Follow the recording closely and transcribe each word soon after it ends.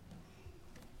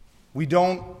We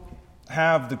don't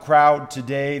have the crowd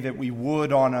today that we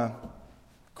would on a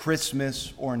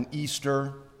Christmas or an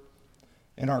Easter.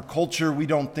 In our culture, we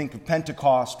don't think of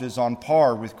Pentecost as on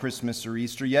par with Christmas or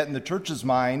Easter, yet in the church's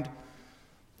mind,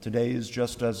 today is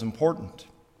just as important.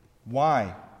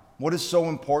 Why? What is so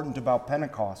important about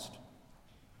Pentecost?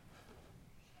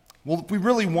 Well, if we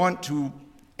really want to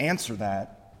answer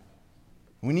that,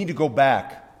 we need to go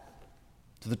back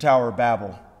to the Tower of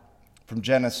Babel from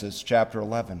Genesis chapter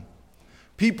 11.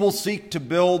 People seek to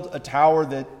build a tower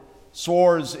that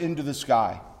soars into the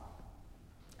sky.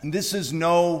 And this is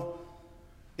no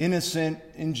innocent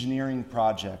engineering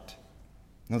project.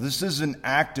 No, this is an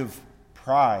act of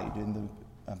pride in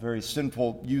a very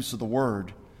sinful use of the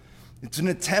word. It's an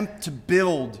attempt to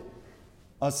build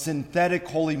a synthetic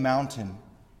holy mountain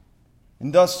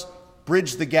and thus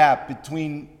bridge the gap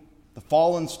between the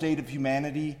fallen state of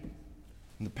humanity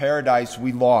and the paradise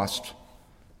we lost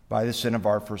by the sin of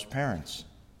our first parents.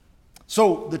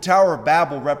 So the Tower of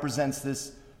Babel represents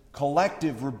this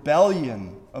collective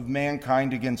rebellion of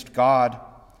mankind against God,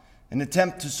 an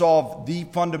attempt to solve the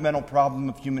fundamental problem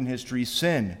of human history,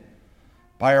 sin,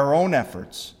 by our own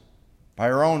efforts,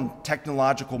 by our own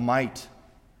technological might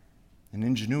and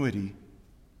ingenuity.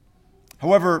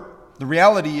 However, the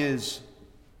reality is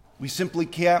we simply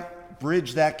can't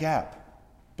bridge that gap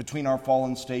between our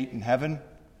fallen state and heaven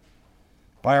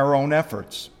by our own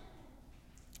efforts.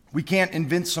 We can't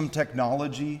invent some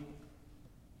technology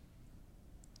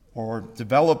or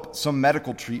develop some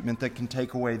medical treatment that can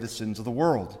take away the sins of the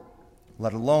world,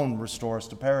 let alone restore us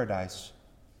to paradise.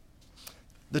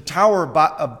 The Tower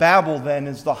of Babel, then,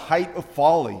 is the height of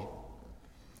folly.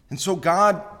 And so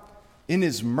God, in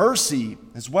his mercy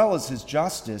as well as his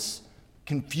justice,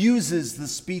 confuses the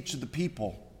speech of the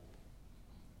people.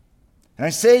 And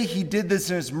I say he did this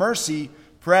in his mercy,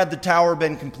 for had the tower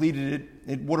been completed,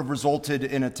 it would have resulted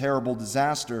in a terrible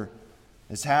disaster,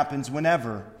 as happens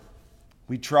whenever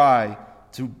we try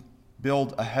to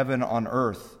build a heaven on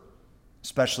earth,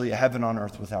 especially a heaven on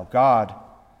earth without God.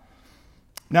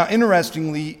 Now,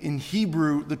 interestingly, in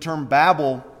Hebrew, the term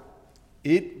Babel,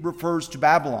 it refers to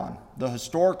Babylon, the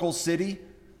historical city,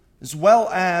 as well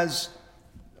as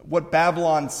what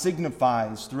Babylon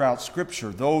signifies throughout Scripture,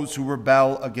 those who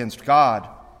rebel against God.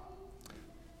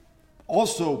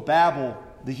 Also, Babel,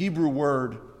 the Hebrew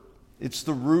word, it's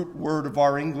the root word of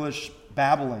our English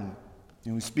babbling.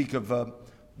 We speak of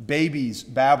babies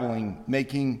babbling,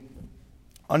 making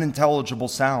unintelligible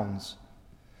sounds.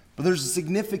 But there's a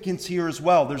significance here as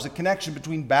well. There's a connection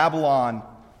between Babylon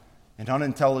and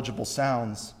unintelligible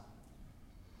sounds.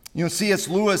 C.S.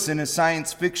 Lewis, in his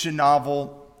science fiction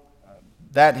novel,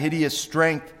 That Hideous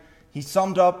Strength, he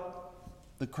summed up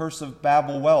the curse of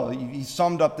Babel well. He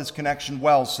summed up this connection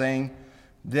well, saying,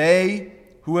 "They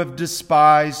who have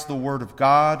despised the word of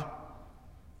God,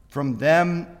 from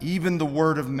them even the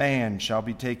word of man shall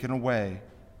be taken away.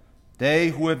 They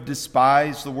who have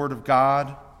despised the word of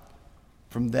God,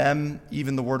 from them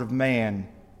even the word of man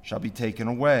shall be taken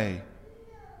away."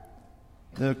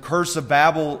 The curse of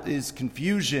Babel is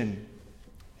confusion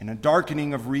and a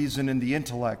darkening of reason in the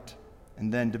intellect,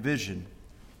 and then division.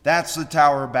 That's the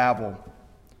Tower of Babel.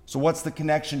 So what's the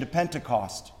connection to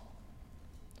Pentecost?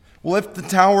 Well, if the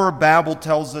Tower of Babel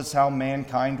tells us how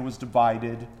mankind was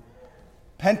divided,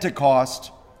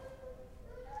 Pentecost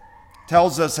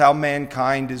tells us how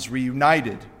mankind is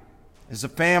reunited as a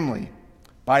family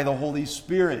by the Holy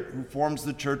Spirit, who forms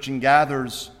the church and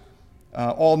gathers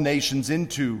all nations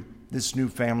into this new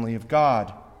family of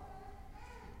God.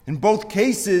 In both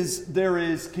cases, there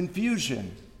is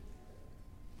confusion.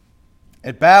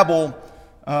 At Babel,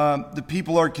 the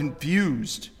people are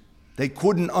confused. They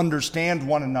couldn't understand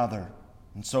one another,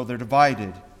 and so they're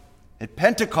divided. At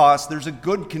Pentecost, there's a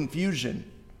good confusion.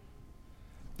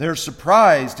 They're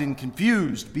surprised and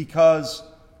confused because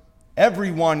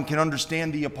everyone can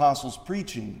understand the apostles'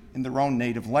 preaching in their own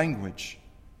native language.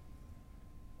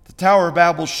 The Tower of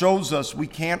Babel shows us we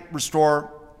can't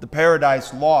restore the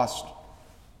paradise lost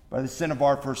by the sin of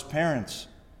our first parents.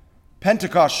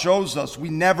 Pentecost shows us we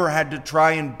never had to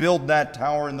try and build that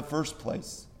tower in the first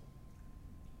place.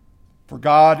 For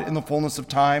God, in the fullness of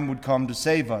time, would come to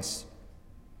save us.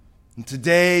 And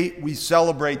today we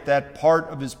celebrate that part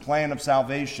of his plan of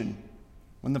salvation,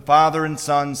 when the Father and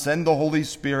Son send the Holy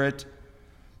Spirit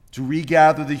to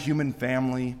regather the human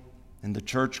family in the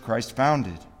church Christ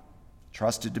founded,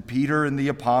 trusted to Peter and the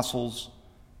apostles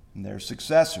and their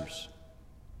successors.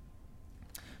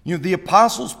 The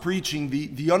apostles' preaching,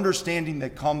 the understanding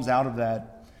that comes out of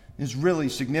that is really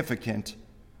significant.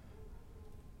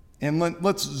 And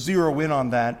let's zero in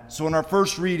on that. So in our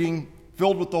first reading,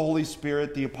 filled with the Holy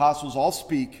Spirit, the apostles all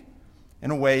speak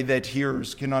in a way that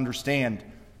hearers can understand,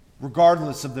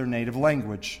 regardless of their native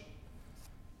language.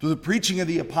 Through the preaching of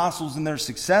the apostles and their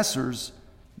successors,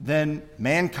 then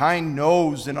mankind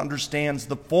knows and understands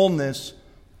the fullness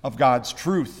of God's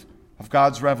truth, of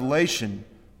God's revelation,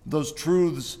 those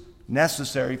truths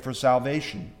necessary for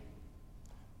salvation.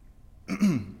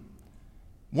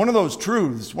 One of those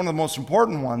truths, one of the most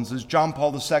important ones, as John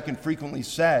Paul II frequently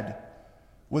said,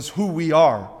 was who we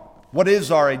are. What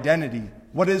is our identity?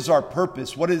 What is our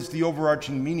purpose? What is the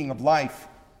overarching meaning of life?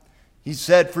 He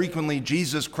said frequently,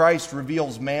 Jesus Christ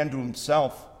reveals man to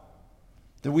himself,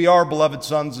 that we are beloved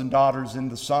sons and daughters in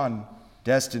the Son,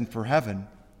 destined for heaven.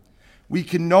 We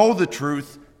can know the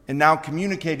truth and now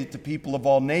communicate it to people of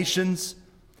all nations,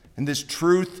 and this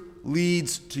truth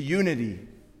leads to unity.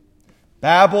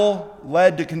 Babel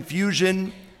led to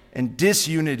confusion and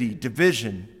disunity,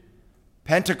 division.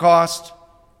 Pentecost,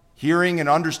 hearing and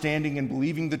understanding and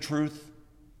believing the truth,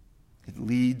 it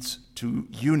leads to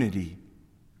unity.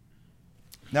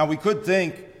 Now we could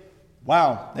think,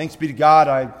 wow, thanks be to God,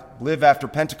 I live after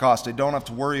Pentecost. I don't have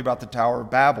to worry about the Tower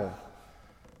of Babel.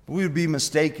 But we would be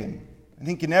mistaken. I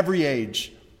think in every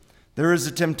age, there is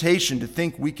a temptation to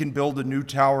think we can build a new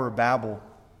Tower of Babel,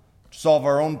 to solve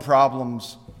our own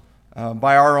problems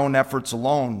by our own efforts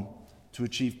alone, to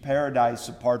achieve paradise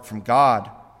apart from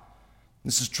God.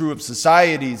 This is true of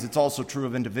societies. It's also true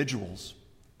of individuals.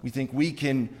 We think we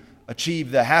can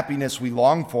achieve the happiness we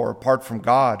long for apart from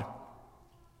God.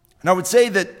 And I would say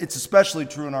that it's especially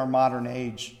true in our modern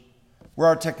age, where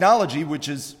our technology, which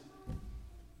is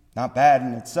not bad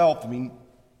in itself,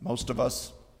 most of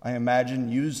us, I imagine,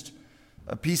 used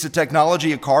a piece of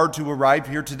technology, a car, to arrive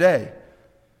here today.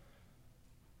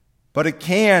 But it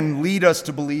can lead us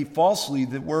to believe falsely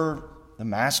that we're the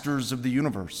masters of the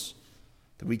universe,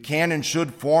 that we can and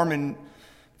should form and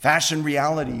fashion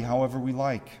reality however we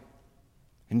like.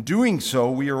 In doing so,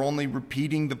 we are only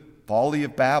repeating the folly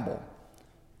of Babel,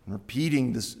 and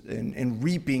repeating this and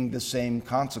reaping the same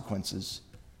consequences: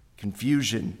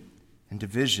 confusion and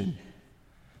division.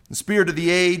 The spirit of the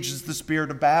age is the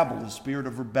spirit of Babel, the spirit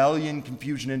of rebellion,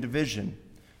 confusion, and division.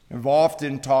 We've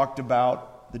often talked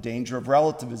about the danger of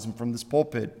relativism from this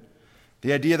pulpit.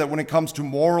 The idea that when it comes to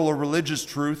moral or religious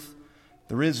truth,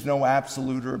 there is no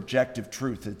absolute or objective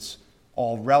truth. It's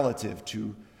all relative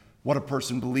to what a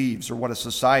person believes or what a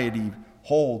society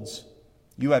holds.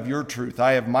 You have your truth,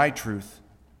 I have my truth.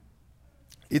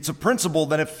 It's a principle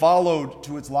that, if followed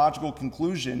to its logical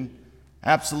conclusion,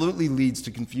 absolutely leads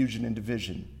to confusion and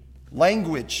division.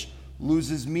 Language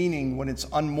loses meaning when it's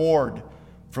unmoored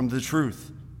from the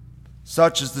truth.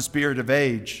 Such is the spirit of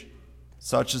age.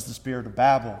 Such is the spirit of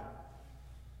Babel.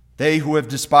 They who have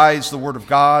despised the word of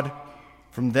God,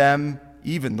 from them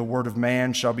even the word of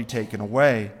man shall be taken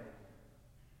away.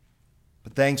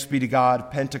 But thanks be to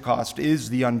God, Pentecost is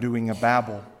the undoing of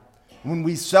Babel. When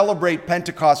we celebrate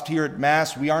Pentecost here at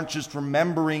Mass, we aren't just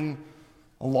remembering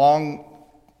a long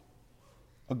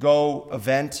ago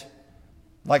event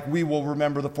like we will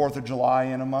remember the 4th of July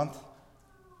in a month.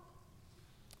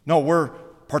 No, we're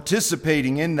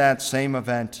participating in that same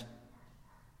event.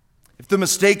 If the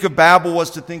mistake of Babel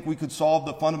was to think we could solve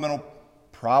the fundamental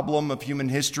problem of human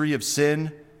history, of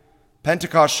sin,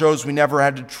 Pentecost shows we never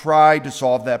had to try to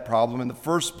solve that problem in the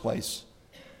first place,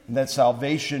 and that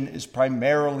salvation is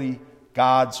primarily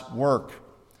God's work.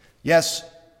 Yes,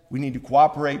 we need to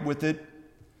cooperate with it.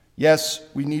 Yes,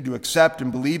 we need to accept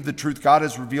and believe the truth God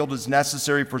has revealed is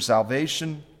necessary for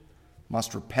salvation,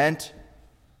 must repent.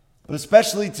 But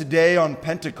especially today on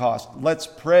Pentecost, let's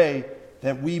pray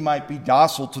that we might be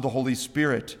docile to the Holy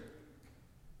Spirit.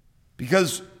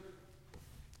 Because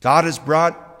God has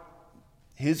brought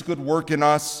His good work in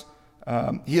us.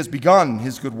 He has begun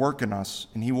His good work in us,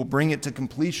 and He will bring it to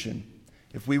completion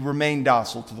if we remain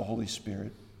docile to the Holy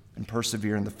Spirit and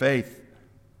persevere in the faith.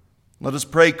 Let us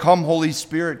pray, come Holy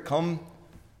Spirit, come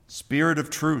Spirit of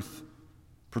truth.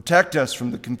 Protect us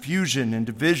from the confusion and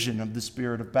division of the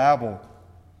spirit of Babel.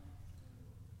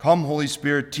 Come Holy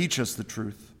Spirit, teach us the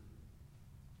truth.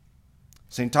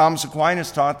 St. Thomas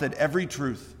Aquinas taught that every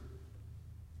truth,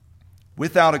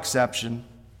 without exception,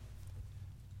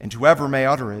 and whoever may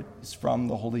utter it, is from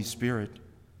the Holy Spirit.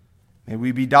 May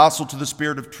we be docile to the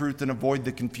Spirit of truth and avoid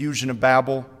the confusion of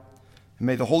Babel. And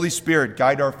may the Holy Spirit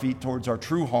guide our feet towards our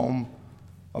true home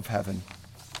of heaven.